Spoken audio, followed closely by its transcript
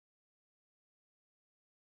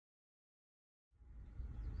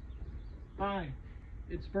Hi,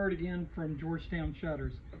 it's Bert again from Georgetown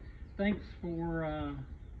Shutters. Thanks for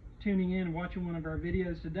tuning in and watching one of our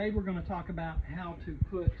videos. Today we're going to talk about how to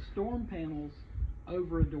put storm panels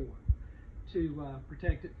over a door to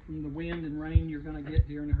protect it from the wind and rain you're going to get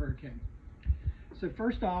during a hurricane. So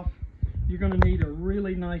first off, you're going to need a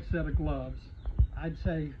really nice set of gloves. I'd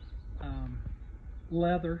say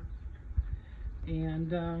leather,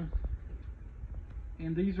 and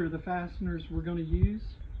these are the fasteners we're going to use.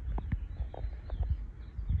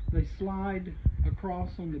 They slide across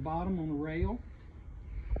on the bottom on a rail,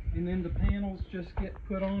 and then the panels just get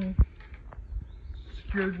put on,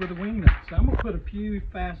 secured with a wing nut. So I'm going to put a few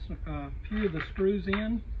of the screws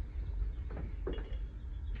in.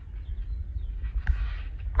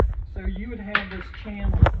 So you would have this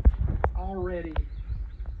channel already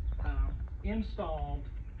installed.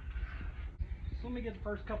 So let me get the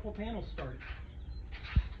first couple of panels started.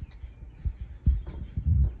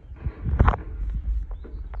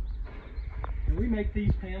 And we make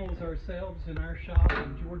these panels ourselves in our shop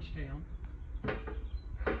in Georgetown.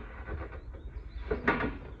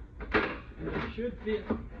 And they should fit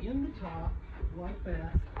in the top like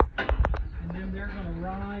that. And then they're going to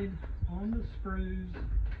ride on the screws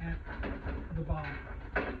at the bottom.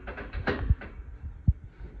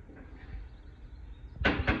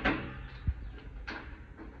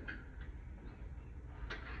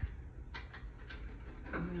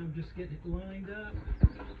 And now just get it lined up.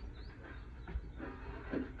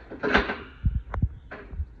 I'm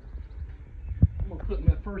going to put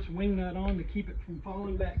my first wing nut on to keep it from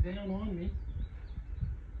falling back down on me.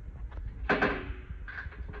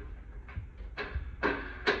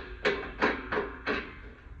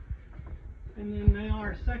 And then now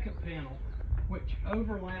our second panel, which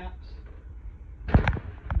overlaps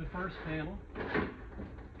the first panel,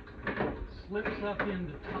 slips up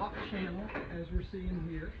in the top channel as we're seeing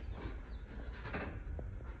here.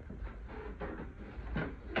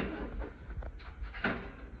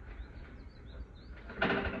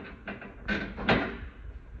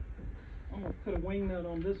 I'm going to put a wing nut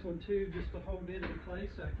on this one too, just to hold it in place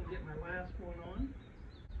so I can get my last one on.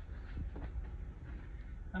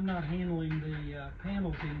 I'm not handling the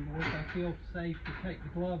panels anymore, so I feel safe to take the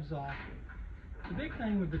gloves off. The big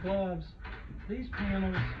thing with the gloves, these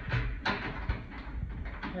panels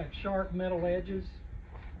have sharp metal edges.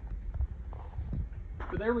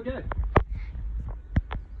 But there we go.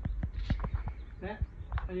 That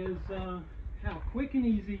is how quick and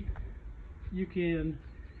easy you can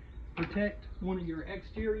protect one of your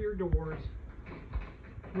exterior doors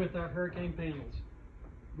with our hurricane panels.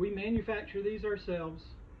 We manufacture these ourselves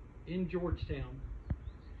in Georgetown.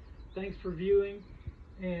 Thanks for viewing,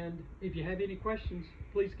 and if you have any questions,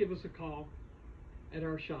 please give us a call at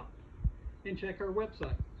our shop and check our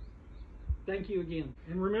website. Thank you again,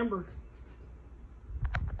 and remember,